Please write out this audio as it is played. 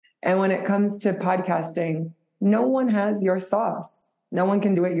And when it comes to podcasting, no one has your sauce. No one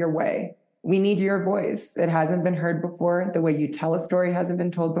can do it your way. We need your voice. It hasn't been heard before. The way you tell a story hasn't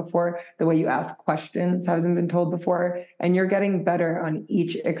been told before. The way you ask questions hasn't been told before. And you're getting better on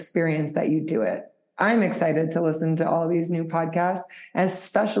each experience that you do it. I'm excited to listen to all these new podcasts,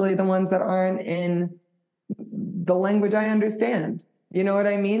 especially the ones that aren't in the language I understand. You know what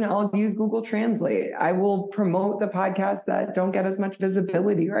I mean? I'll use Google Translate. I will promote the podcasts that don't get as much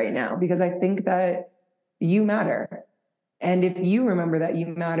visibility right now because I think that you matter. And if you remember that you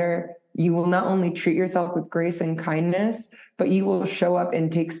matter, you will not only treat yourself with grace and kindness, but you will show up and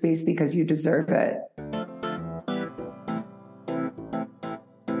take space because you deserve it.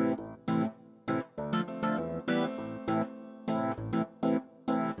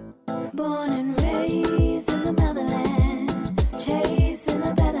 Born and raised in the motherland, chasing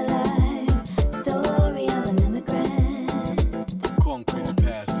a better life, story of an immigrant. Concrete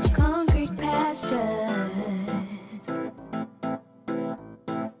pastures. Concrete pastures.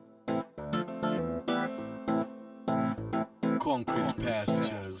 Concrete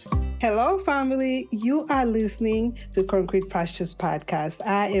pastures. Hello, family. You are listening to Concrete Pastures Podcast.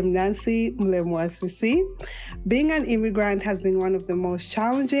 I am Nancy Mlemwa-Sisi. Being an immigrant has been one of the most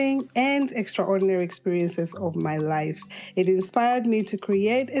challenging and extraordinary experiences of my life. It inspired me to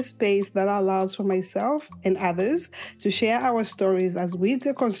create a space that allows for myself and others to share our stories as we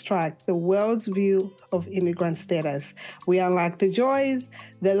deconstruct the world's view of immigrant status. We unlock the joys,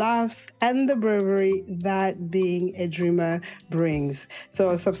 the laughs, and the bravery that being a dreamer brings.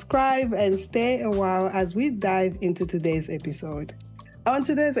 So subscribe and stay a while as we dive into today's episode. On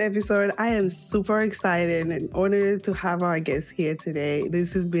today's episode, I am super excited and honored to have our guest here today.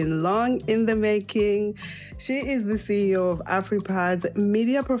 This has been long in the making. She is the CEO of Afripods,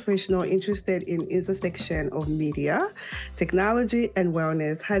 media professional interested in intersection of media, technology, and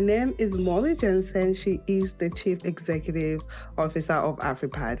wellness. Her name is Molly Jensen. She is the Chief Executive Officer of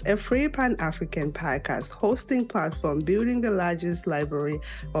Afripods, a free Pan-African podcast hosting platform building the largest library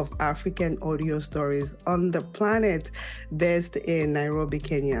of African audio stories on the planet, based in Nairobi,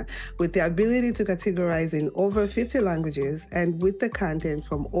 Kenya, with the ability to categorize in over 50 languages and with the content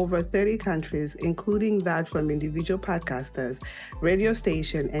from over 30 countries, including that from individual podcasters, radio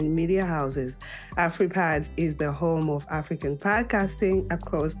station, and media houses. Afripods is the home of African podcasting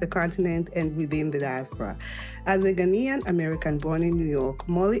across the continent and within the diaspora. As a Ghanaian American born in New York,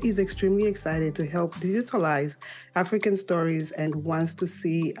 Molly is extremely excited to help digitalize African stories and wants to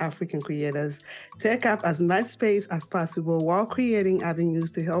see African creators take up as much space as possible while creating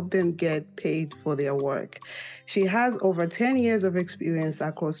avenues to help them get paid for their work. She has over 10 years of experience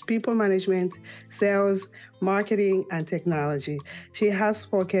across people management, sales, marketing, and technology. She has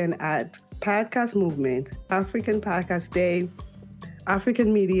spoken at Podcast Movement, African Podcast Day,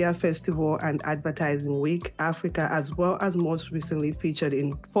 African Media Festival and Advertising Week Africa, as well as most recently featured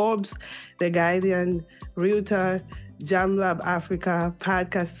in Forbes, The Guardian, Reuters, JamLab Africa,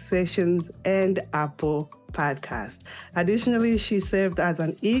 Podcast Sessions, and Apple Podcast. Additionally, she served as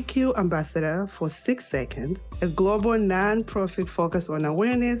an EQ ambassador for 6 Seconds, a global non-profit focused on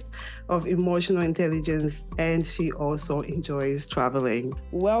awareness of emotional intelligence, and she also enjoys traveling.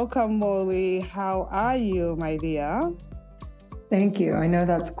 Welcome, Molly. How are you, my dear? Thank you. I know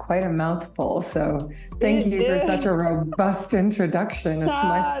that's quite a mouthful, so thank you for such a robust introduction. It's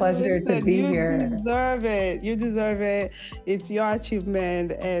my pleasure to be here. You deserve it. You deserve it. It's your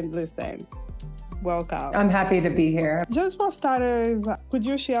achievement. And listen, welcome. I'm happy to be here. Just for starters, could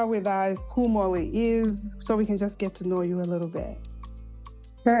you share with us who Molly is so we can just get to know you a little bit?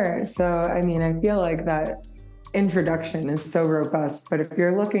 Sure. So, I feel like that introduction is so robust, but if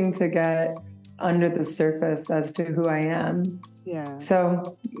you're looking to get under the surface as to who I am. Yeah.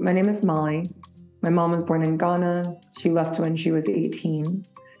 So my name is Molly. My mom was born in Ghana. She left when she was 18.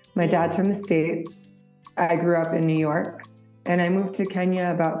 My dad's from the States. I grew up in New York and I moved to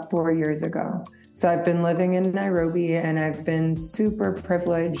Kenya about 4 years ago. So I've been living in Nairobi and I've been super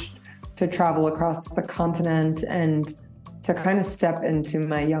privileged to travel across the continent and to kind of step into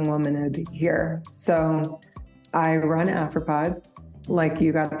my young womanhood here. So I run Afripods, like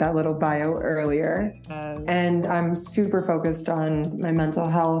you got that little bio earlier. And I'm super focused on my mental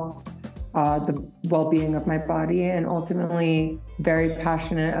health, the well-being of my body, and ultimately very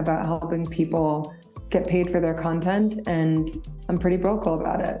passionate about helping people get paid for their content. And I'm pretty vocal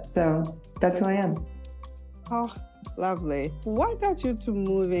about it. So that's who I am. Oh, Lovely. What got you to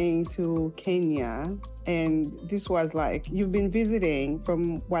moving to Kenya? And this was like, you've been visiting,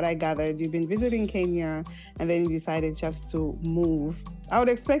 from what I gathered, you've been visiting Kenya and then you decided just to move. I would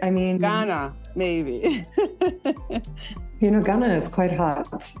expect Ghana, maybe. Ghana is quite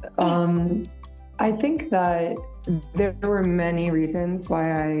hot. I think that there were many reasons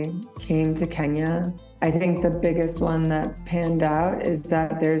why I came to Kenya. I think the biggest one that's panned out is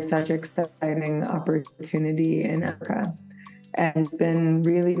that there's such exciting opportunity in Africa. And it's been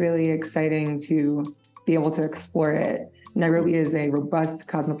really, really exciting to be able to explore it. Nairobi is a robust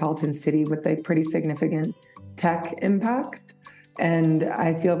cosmopolitan city with a pretty significant tech impact. And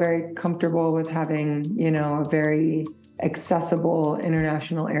I feel very comfortable with having, a very accessible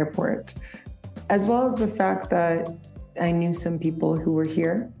international airport, as well as the fact that I knew some people who were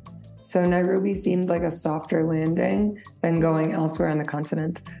here. So Nairobi seemed like a softer landing than going elsewhere on the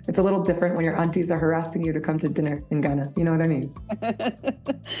continent. It's a little different when your aunties are harassing you to come to dinner in Ghana. You know what I mean?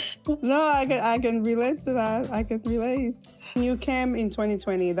 No, I can relate to that. I can relate. You came in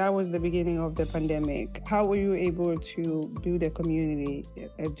 2020. That was the beginning of the pandemic. How were you able to build a community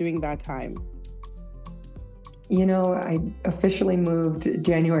during that time? I officially moved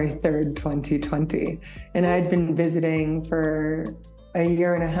January 3rd, 2020, and I had been visiting for a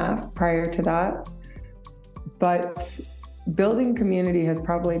year and a half prior to that. But building community has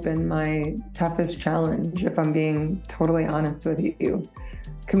probably been my toughest challenge, if I'm being totally honest with you.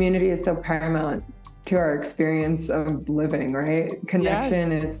 Community is so paramount to our experience of living, right?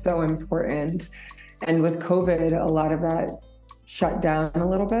 Connection is so important. And with COVID, a lot of that shut down a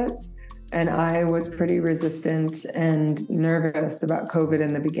little bit. And I was pretty resistant and nervous about COVID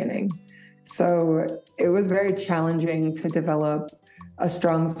in the beginning. So it was very challenging to develop a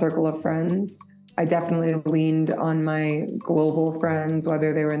strong circle of friends. I definitely leaned on my global friends,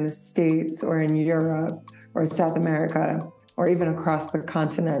 whether they were in the States or in Europe or South America or even across the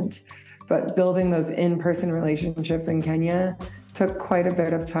continent. But building those in-person relationships in Kenya took quite a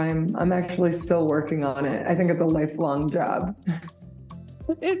bit of time. I'm actually still working on it. I think it's a lifelong job.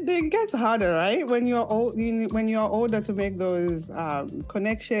 It gets harder, right? When you're old, when you're older, to make those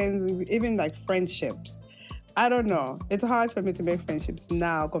connections, even like friendships. I don't know. It's hard for me to make friendships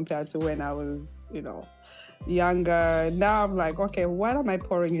now compared to when I was, younger. Now I'm like, okay, what am I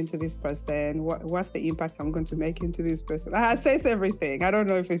pouring into this person? What's the impact I'm going to make into this person? I say everything. I don't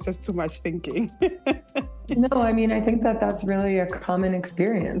know if it's just too much thinking. No, I think that that's really a common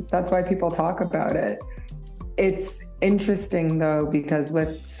experience. That's why people talk about it. It's interesting, though, because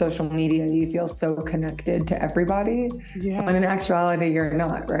with social media, you feel so connected to everybody. Yeah. When in actuality, you're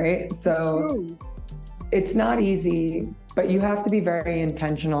not, right? So it's not easy, but you have to be very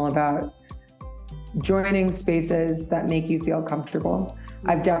intentional about joining spaces that make you feel comfortable.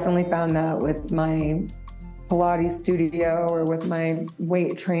 I've definitely found that with my Pilates studio or with my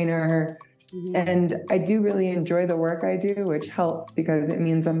weight trainer. And I do really enjoy the work I do, which helps because it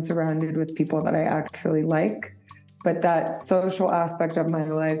means I'm surrounded with people that I actually like. But that social aspect of my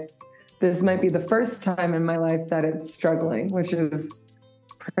life, this might be the first time in my life that it's struggling, which is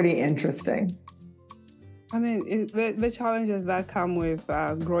pretty interesting. The challenges that come with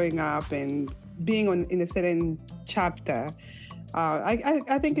growing up and being in a certain chapter,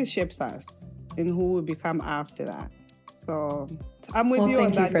 I think it shapes us in who we become after that. So I'm with you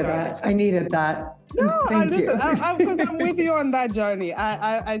on that journey. That. I needed that. No, Thank you. Because I'm with you on that journey.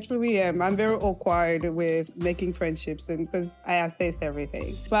 I truly am. I'm very awkward with making friendships and because I assess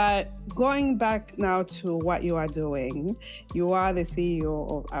everything. But going back now to what you are doing, you are the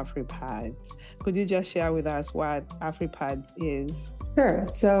CEO of Afripods. Could you just share with us what Afripods is? Sure.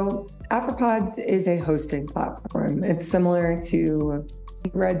 So Afripods is a hosting platform. It's similar to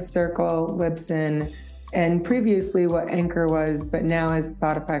Red Circle, Libsyn, and previously what Anchor was, but now is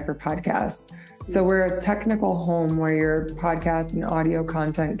Spotify for podcasts. So we're a technical home where your podcast and audio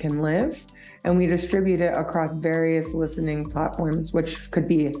content can live, and we distribute it across various listening platforms, which could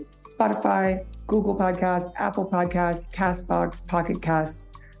be Spotify, Google Podcasts, Apple Podcasts, CastBox, Pocket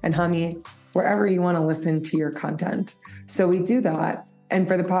Casts, and Hummy, wherever you want to listen to your content. So we do that. And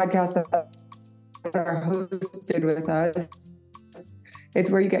for the podcasts that are hosted with us, it's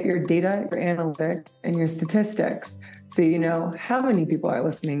where you get your data, your analytics, and your statistics. So you know how many people are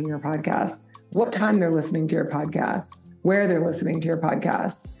listening to your podcast, what time they're listening to your podcast, where they're listening to your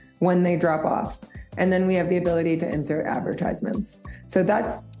podcast, when they drop off. And then we have the ability to insert advertisements. So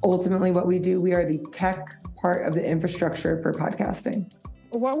that's ultimately what we do. We are the tech part of the infrastructure for podcasting.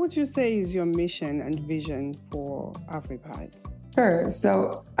 What would you say is your mission and vision for Afripods? Sure.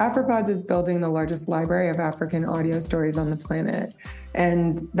 So Afripods is building the largest library of African audio stories on the planet.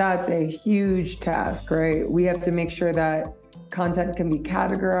 And that's a huge task, right? We have to make sure that content can be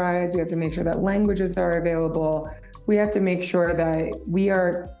categorized. We have to make sure that languages are available. We have to make sure that we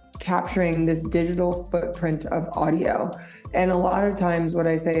are capturing this digital footprint of audio. And a lot of times what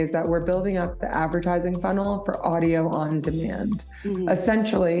I say is that we're building up the advertising funnel for audio on demand.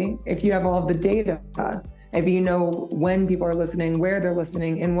 Essentially, if you have all the data, if you know when people are listening, where they're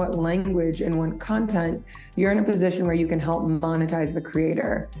listening, in what language, in what content, you're in a position where you can help monetize the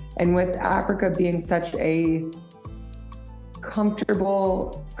creator. And with Africa being such a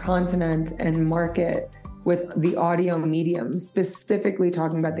comfortable continent and market with the audio medium, specifically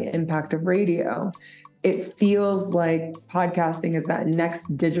talking about the impact of radio, it feels like podcasting is that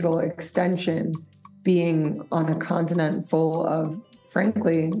next digital extension being on a continent full of,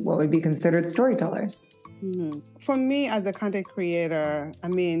 frankly, what would be considered storytellers. For me, as a content creator, I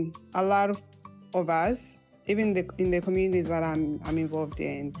mean, a lot of us, even in the communities that I'm involved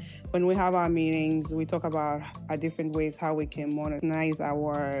in, when we have our meetings, we talk about different ways how we can monetize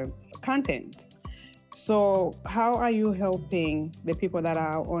our content. So how are you helping the people that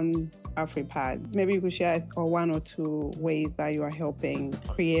are on Afripod? Maybe you could share one or two ways that you are helping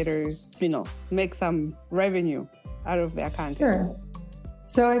creators, make some revenue out of their content. Sure.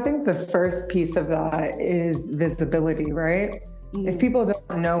 So I think the first piece of that is visibility, right? If people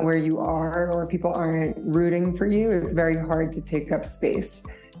don't know where you are or people aren't rooting for you, it's very hard to take up space.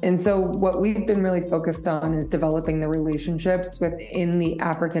 And so what we've been really focused on is developing the relationships within the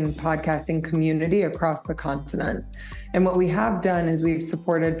African podcasting community across the continent. And what we have done is we've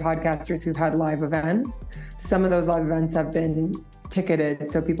supported podcasters who've had live events. Some of those live events have been ticketed.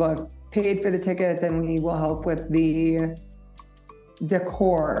 So people have paid for the tickets and we will help with the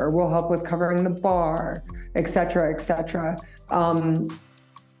decor, or we'll help with covering the bar, et cetera, et cetera.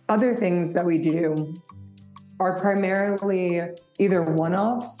 Other things that we do are primarily either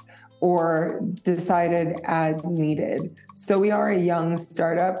one-offs or decided as needed. So we are a young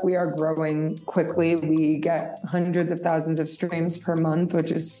startup. We are growing quickly. We get hundreds of thousands of streams per month,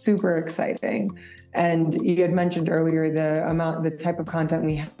 which is super exciting. And you had mentioned earlier the type of content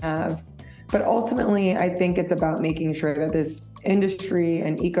we have. But ultimately, I think it's about making sure that this industry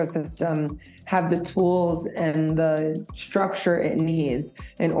and ecosystem have the tools and the structure it needs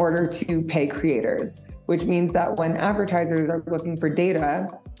in order to pay creators, which means that when advertisers are looking for data,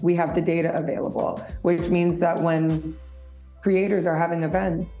 we have the data available, which means that when creators are having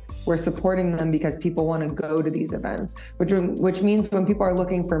events, we're supporting them because people want to go to these events, which means when people are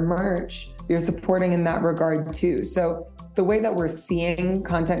looking for merch, you're supporting in that regard too. So the way that we're seeing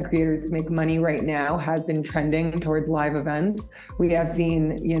content creators make money right now has been trending towards live events. We have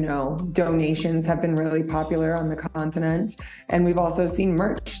seen, donations have been really popular on the continent. And we've also seen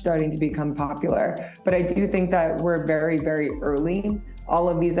merch starting to become popular. But I do think that we're very, very early. All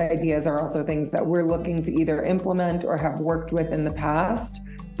of these ideas are also things that we're looking to either implement or have worked with in the past.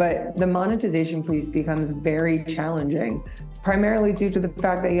 But the monetization piece becomes very challenging, primarily due to the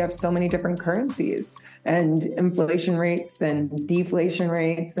fact that you have so many different currencies and inflation rates and deflation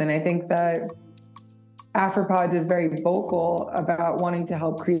rates. And I think that Afripods is very vocal about wanting to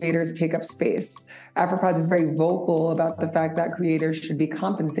help creators take up space. Afripods is very vocal about the fact that creators should be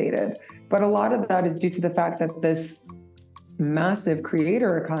compensated. But a lot of that is due to the fact that this massive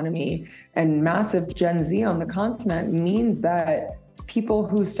creator economy and massive Gen Z on the continent means that people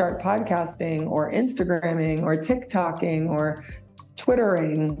who start podcasting or Instagramming or TikToking or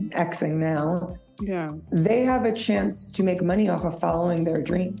Twittering, Xing now, they have a chance to make money off of following their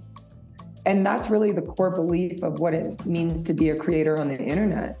dreams. And that's really the core belief of what it means to be a creator on the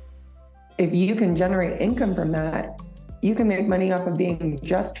internet. If you can generate income from that, you can make money off of being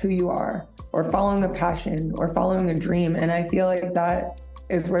just who you are, or following a passion, or following a dream. And I feel like that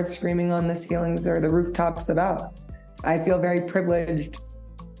is worth screaming on the ceilings or the rooftops about. I feel very privileged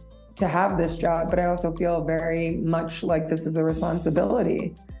to have this job, but I also feel very much like this is a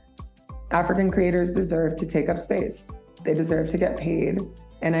responsibility. African creators deserve to take up space. They deserve to get paid.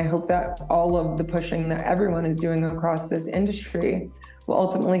 And I hope that all of the pushing that everyone is doing across this industry will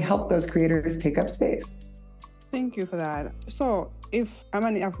ultimately help those creators take up space. Thank you for that. So if I'm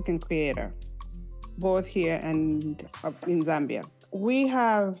an African creator, both here and in Zambia, we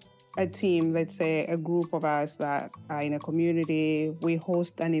have a team, let's say a group of us that are in a community, we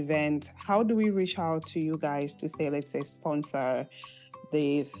host an event. How do we reach out to you guys to say, let's say, sponsor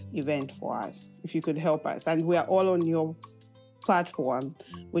this event for us, if you could help us? And we are all on your platform,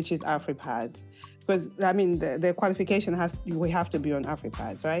 which is Afripods. Because, I mean, the qualification we have to be on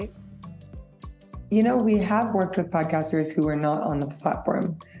Afripods, right? We have worked with podcasters who are not on the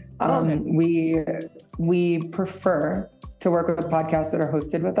platform. We prefer to work with podcasts that are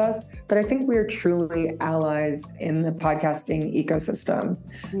hosted with us, but I think we are truly allies in the podcasting ecosystem.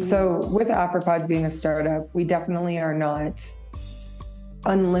 Mm-hmm. So with Afripods being a startup, we definitely are not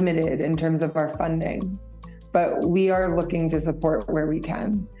unlimited in terms of our funding, but we are looking to support where we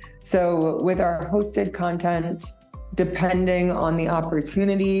can. So with our hosted content, depending on the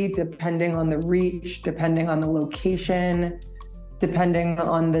opportunity, depending on the reach, depending on the location, depending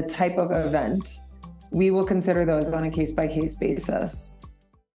on the type of event, we will consider those on a case-by-case basis.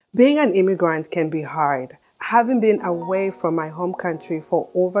 Being an immigrant can be hard. Having been away from my home country for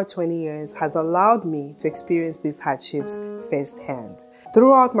over 20 years has allowed me to experience these hardships firsthand.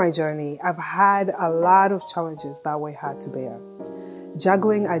 Throughout my journey, I've had a lot of challenges that were hard to bear.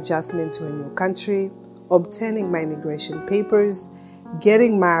 Juggling adjustment to a new country, obtaining my immigration papers,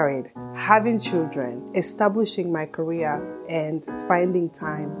 getting married, having children, establishing my career, and finding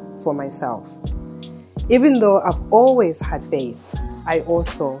time for myself. Even though I've always had faith, I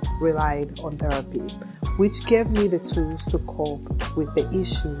also relied on therapy, which gave me the tools to cope with the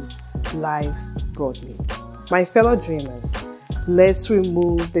issues life brought me. My fellow dreamers, let's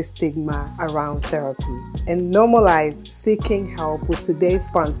remove the stigma around therapy and normalize seeking help with today's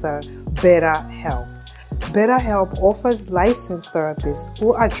sponsor, BetterHelp. BetterHelp offers licensed therapists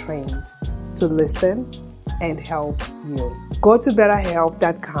who are trained to listen and help you. Go to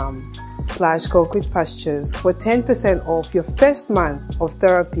betterhelp.com/concretepastures for 10% off your first month of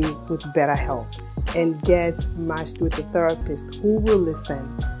therapy with BetterHelp and get matched with a therapist who will listen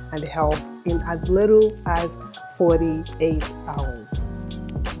and help in as little as 48 hours.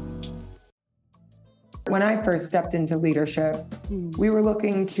 When I first stepped into leadership, we were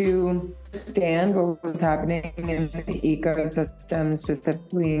looking to understand what was happening in the ecosystem,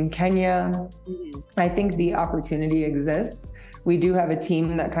 specifically in Kenya. I think the opportunity exists. We do have a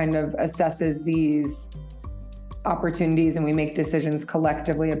team that kind of assesses these opportunities and we make decisions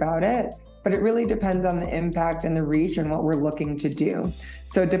collectively about it. But it really depends on the impact and the reach and what we're looking to do.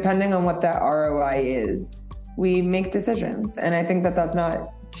 So depending on what that ROI is, we make decisions. And I think that that's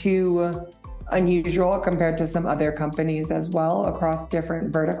not too unusual compared to some other companies as well across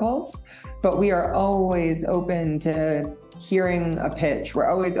different verticals. But we are always open to hearing a pitch. We're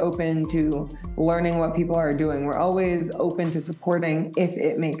always open to learning what people are doing. We're always open to supporting if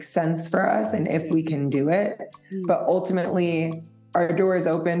it makes sense for us and if we can do it. But ultimately, our door is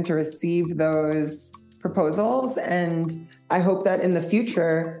open to receive those proposals. And I hope that in the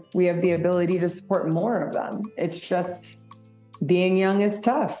future, we have the ability to support more of them. It's just being young is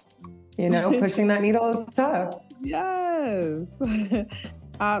tough. Pushing that needle is tough. Yes.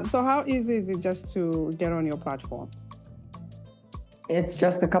 So how easy is it just to get on your platform? It's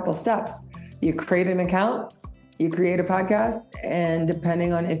just a couple steps. You create an account, you create a podcast, and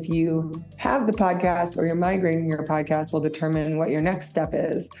depending on if you have the podcast or you're migrating your podcast will determine what your next step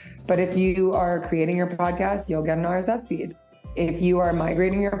is. But if you are creating your podcast, you'll get an RSS feed. If you are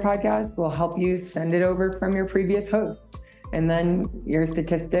migrating your podcast, we'll help you send it over from your previous host. And then your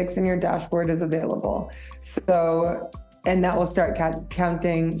statistics and your dashboard is available. And that will start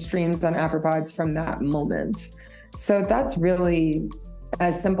counting streams on Afripods from that moment. So that's really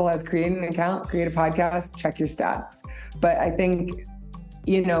as simple as create an account, create a podcast, check your stats. But I think,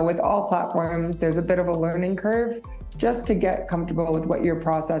 with all platforms, there's a bit of a learning curve just to get comfortable with what your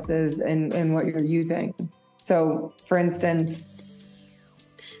process is and what you're using. So for instance,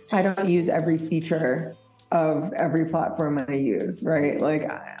 I don't use every feature of every platform I use, right? Like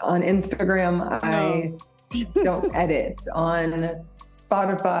on Instagram, I don't edit. On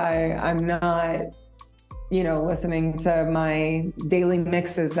Spotify, I'm not, listening to my daily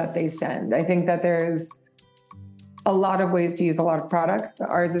mixes that they send. I think that there's a lot of ways to use a lot of products, but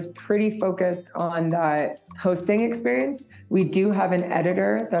ours is pretty focused on that hosting experience. We do have an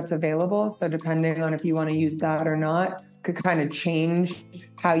editor that's available. So depending on if you want to use that or not, could kind of change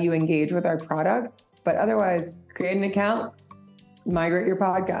how you engage with our product. But otherwise, create an account, migrate your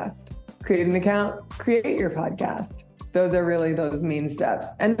podcast. Create an account, create your podcast. Those are really those main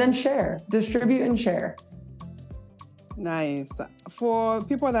steps. And then share, distribute and share. Nice. For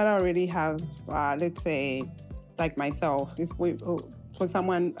people that already have, let's say, like myself, for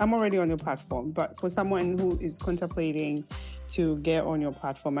someone, I'm already on your platform, but for someone who is contemplating to get on your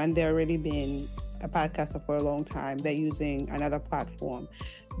platform and they're already been a podcaster for a long time, they're using another platform,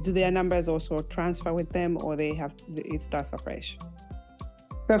 do their numbers also transfer with them or it starts afresh?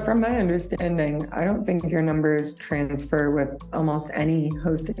 But from my understanding, I don't think your numbers transfer with almost any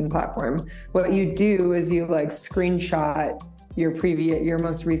hosting platform. What you do is you screenshot your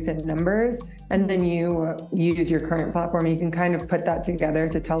most recent numbers, and then you use your current platform. You can kind of put that together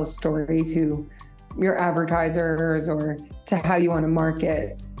to tell a story to your advertisers or to how you want to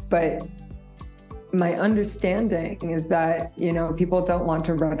market. But my understanding is that, people don't want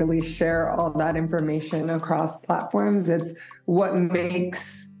to readily share all that information across platforms. It's what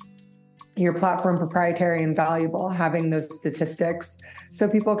makes your platform proprietary and valuable, having those statistics. So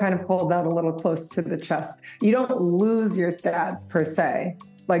people kind of hold that a little close to the chest. You don't lose your stats per se.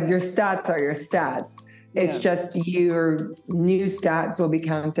 Like, your stats are your stats. It's just your new stats will be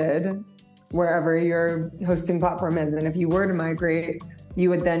counted wherever your hosting platform is. And if you were to migrate, you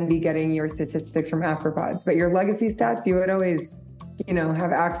would then be getting your statistics from Afripods. But your legacy stats, you would always,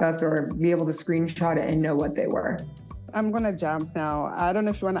 have access or be able to screenshot it and know what they were. I'm going to jump now. I don't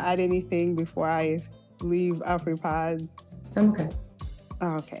know if you want to add anything before I leave Afripods. I'm okay.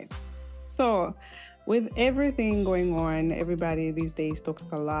 Okay. So with everything going on, everybody these days talks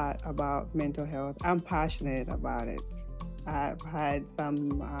a lot about mental health. I'm passionate about it. I've had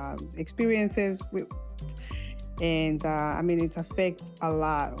some experiences with, and it affects a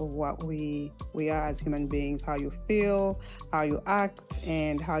lot of what we are as human beings, how you feel, how you act,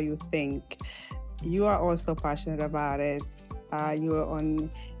 and how you think. You are also passionate about it. You are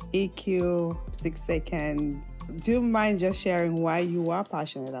on EQ 6 seconds. Do you mind just sharing why you are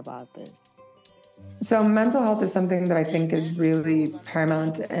passionate about this? So mental health is something that I think is really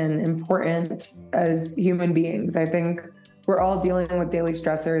paramount and important as human beings. I think we're all dealing with daily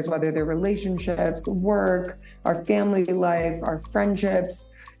stressors, whether they're relationships, work, our family life, our friendships.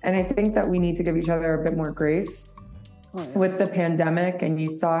 And I think that we need to give each other a bit more grace. With the pandemic, and you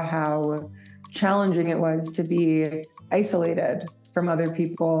saw how challenging it was to be isolated from other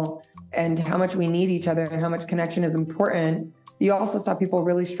people and how much we need each other and how much connection is important. You also saw people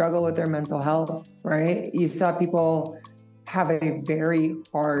really struggle with their mental health, right? You saw people have a very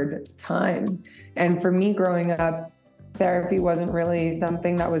hard time. And for me growing up, therapy wasn't really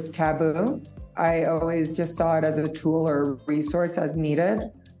something that was taboo. I always just saw it as a tool or resource as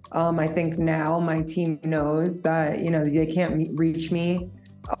needed. I think now my team knows that, they can't reach me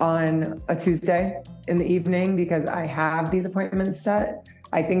on a Tuesday in the evening because I have these appointments set.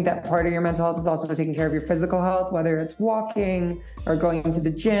 I think that part of your mental health is also taking care of your physical health, whether it's walking or going to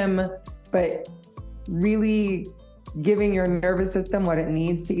the gym, but really giving your nervous system what it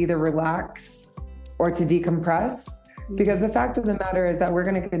needs to either relax or to decompress. Because the fact of the matter is that we're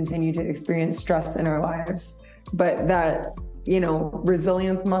going to continue to experience stress in our lives, but that,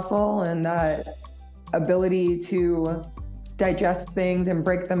 resilience muscle and that ability to digest things and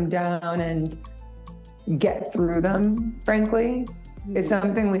break them down and get through them, frankly, is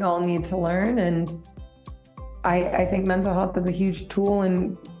something we all need to learn. And I think mental health is a huge tool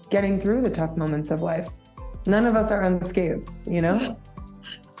in getting through the tough moments of life. None of us are unscathed,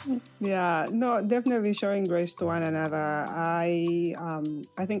 Yeah, no, definitely showing grace to one another. I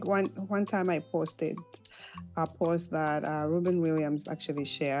think one time I posted a post that Ruben Williams actually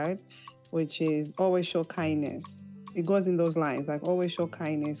shared, which is always show kindness. It goes in those lines, like always show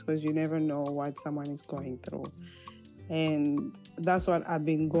kindness because you never know what someone is going through. And that's what I've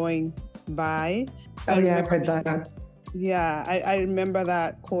been going by. I've heard that. Yeah, I remember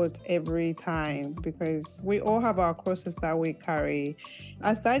that quote every time because we all have our crosses that we carry.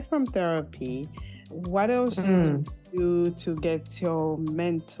 Aside from therapy, what else do you do to get your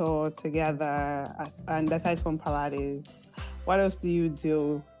mental together? And aside from Pilates, what else do you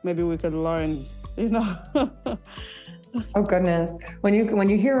do? Maybe we could learn, Oh goodness! When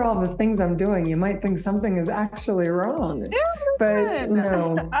you hear all the things I'm doing, you might think something is actually wrong. Yeah, but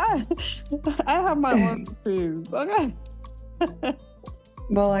no. I have my own routines. Okay.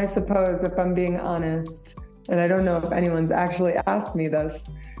 Well, I suppose if I'm being honest, and I don't know if anyone's actually asked me this,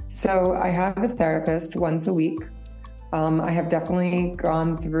 so I have a therapist once a week. I have definitely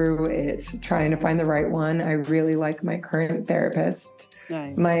gone through it trying to find the right one. I really like my current therapist.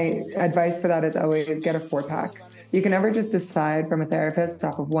 Nice. My advice for that is always get a 4-pack. You can never just decide from a therapist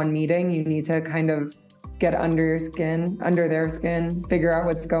off of one meeting. You need to kind of get under their skin, figure out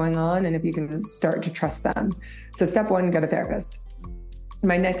what's going on, and if you can start to trust them. So step 1, get a therapist.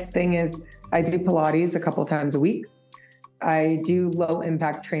 My next thing is I do Pilates a couple times a week. I do low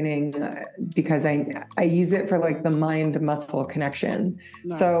impact training because I use it for like the mind muscle connection.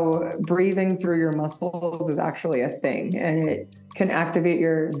 Nice. So breathing through your muscles is actually a thing, and it can activate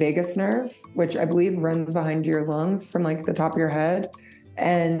your vagus nerve, which I believe runs behind your lungs from like the top of your head.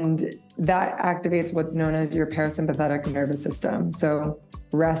 And that activates what's known as your parasympathetic nervous system. So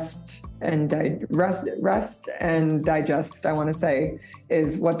rest and digest, I want to say,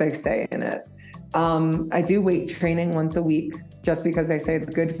 is what they say in it. I do weight training once a week just because they say it's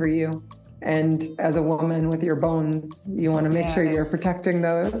good for you. And as a woman with your bones, you want to make sure you're protecting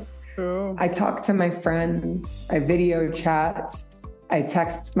those. True. I talk to my friends, I video chat, I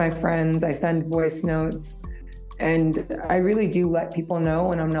text my friends, I send voice notes, and I really do let people know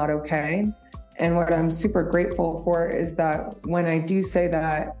when I'm not okay. And what I'm super grateful for is that when I do say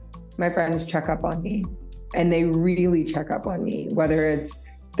that, my friends check up on me, and they really check up on me, whether it's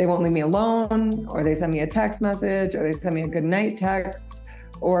they won't leave me alone, or they send me a text message, or they send me a good night text,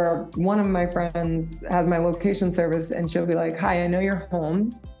 or one of my friends has my location service and she'll be like, "Hi, I know you're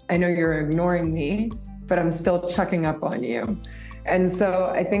home. I know you're ignoring me, but I'm still checking up on you." And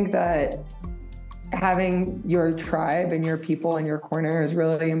so I think that having your tribe and your people in your corner is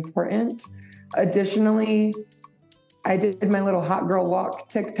really important. Additionally, I did my little hot girl walk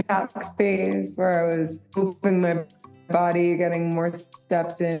TikTok phase where I was moving my body, getting more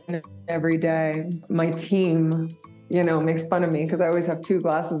steps in every day. My team, makes fun of me because I always have 2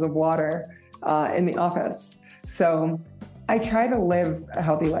 glasses of water in the office. So I try to live a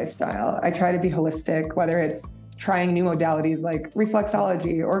healthy lifestyle. I try to be holistic, whether it's trying new modalities like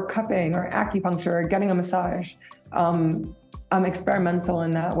reflexology or cupping or acupuncture or getting a massage. I'm experimental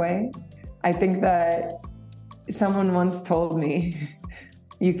in that way. I think that someone once told me,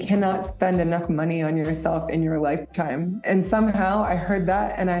 you cannot spend enough money on yourself in your lifetime. And somehow I heard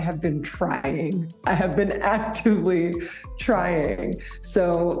that and I have been trying. I have been actively trying.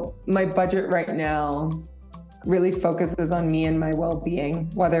 So my budget right now really focuses on me and my well-being,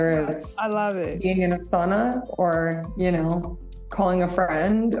 whether it's I love it. Being in a sauna or, calling a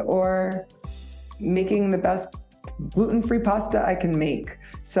friend or making the best gluten-free pasta I can make.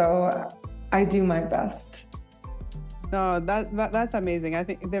 So I do my best. No, that's amazing. I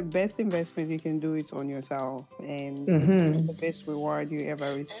think the best investment you can do is on yourself, and the best reward you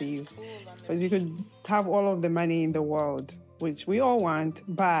ever receive. Because you could have all of the money in the world, which we all want,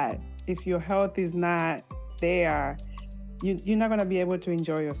 but if your health is not there, you're not going to be able to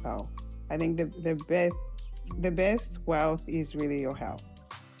enjoy yourself. I think the best wealth is really your health.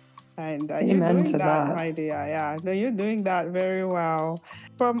 And you're doing that, my dear. Yeah, no, you're doing that very well.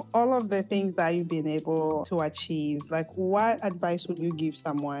 From all of the things that you've been able to achieve, like what advice would you give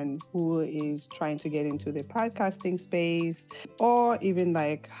someone who is trying to get into the podcasting space, or even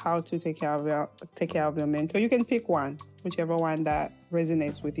like how to take care of your mentor? You can pick one, whichever one that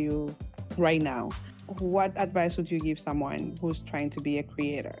resonates with you right now. What advice would you give someone who's trying to be a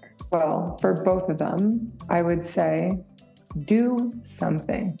creator? Well, for both of them, I would say do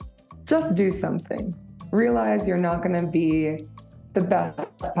something. Just do something. Realize you're not going to be the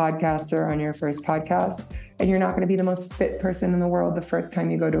best podcaster on your first podcast, and you're not going to be the most fit person in the world the first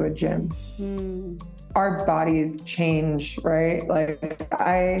time you go to a gym. Our bodies change, right? Like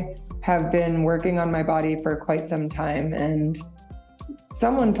I have been working on my body for quite some time, and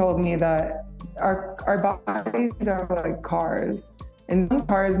someone told me that our bodies are like cars, and some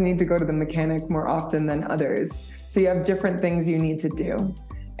cars need to go to the mechanic more often than others. So you have different things you need to do.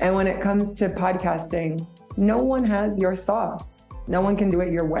 And when it comes to podcasting, no one has your sauce. No one can do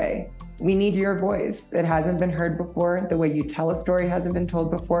it your way. We need your voice. It hasn't been heard before. The way you tell a story hasn't been told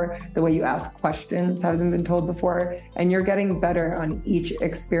before. The way you ask questions hasn't been told before. And you're getting better on each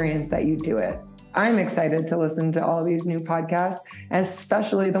experience that you do it. I'm excited to listen to all these new podcasts,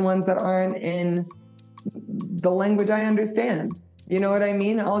 especially the ones that aren't in the language I understand. You know what I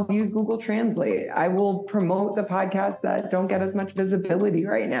mean? I'll use Google Translate. I will promote the podcasts that don't get as much visibility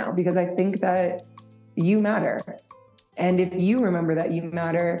right now because I think that you matter. And if you remember that you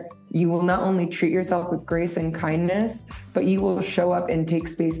matter, you will not only treat yourself with grace and kindness, but you will show up and take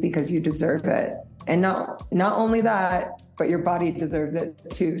space because you deserve it. And not only that, but your body deserves it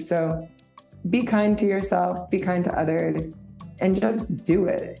too. So be kind to yourself, be kind to others, and just do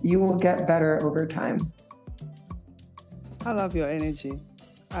it. You will get better over time. I love your energy.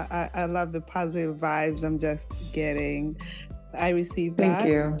 I love the positive vibes I'm just getting. I receive that. Thank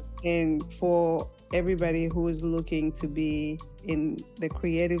you. And for everybody who is looking to be in the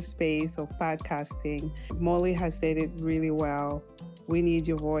creative space of podcasting, Molly has said it really well. We need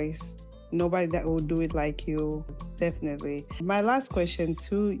your voice. Nobody that will do it like you, definitely. My last question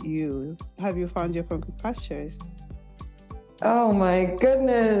to you, have you found your concrete pastures? Oh my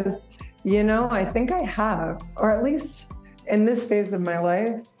goodness. I think I have, or at least in this phase of my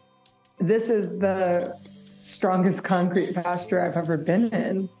life, this is the strongest concrete pasture I've ever been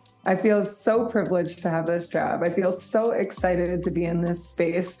in. I feel so privileged to have this job. I feel so excited to be in this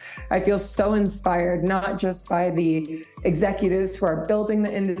space. I feel so inspired, not just by the executives who are building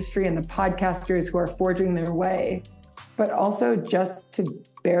the industry and the podcasters who are forging their way, but also just to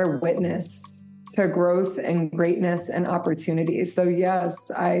bear witness to growth and greatness and opportunity. So yes,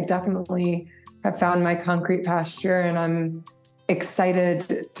 I definitely have found my concrete pasture, and I'm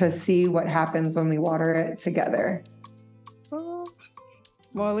excited to see what happens when we water it together. Oh,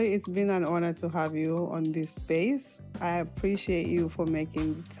 Molly, it's been an honor to have you on this space. I appreciate you for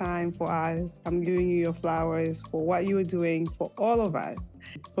making time for us. I'm giving you your flowers for what you're doing for all of us,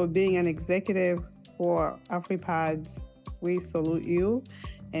 for being an executive for Afripods. We salute you,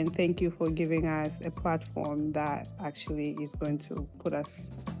 and thank you for giving us a platform that actually is going to put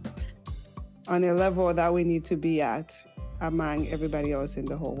us on a level that we need to be at among everybody else in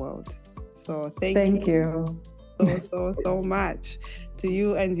the whole world. So thank you so much to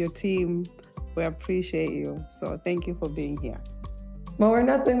you and your team. We appreciate you. So thank you for being here. Well, we're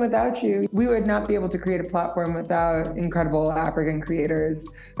nothing without you. We would not be able to create a platform without incredible African creators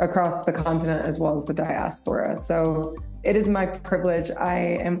across the continent as well as the diaspora. So it is my privilege. I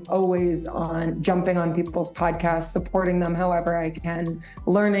am always jumping on people's podcasts, supporting them however I can,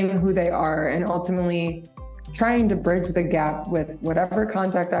 learning who they are, and ultimately trying to bridge the gap with whatever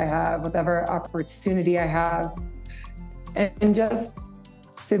contact I have, whatever opportunity I have, and just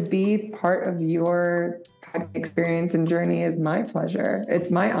to be part of your experience and journey is my pleasure.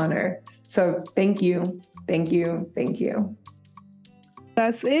 It's my honor. So thank you. Thank you. Thank you.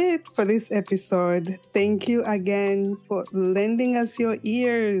 That's it for this episode. Thank you again for lending us your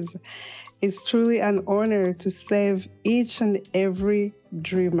ears. It's truly an honor to serve each and every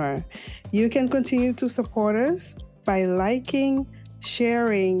dreamer. You can continue to support us by liking,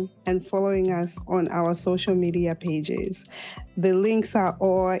 sharing, and following us on our social media pages. The links are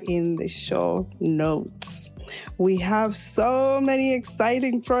all in the show notes. We have so many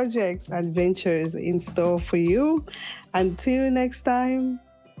exciting projects and ventures in store for you. Until next time,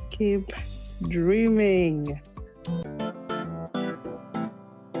 keep dreaming.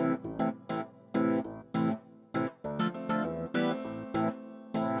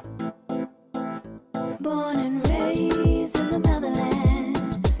 Born and raised in the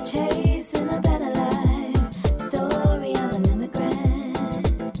motherland, chasing a better life. Story of an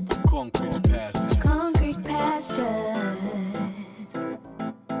immigrant. Concrete pastures. Concrete pastures.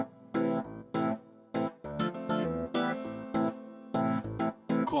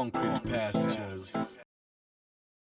 Concrete pastures.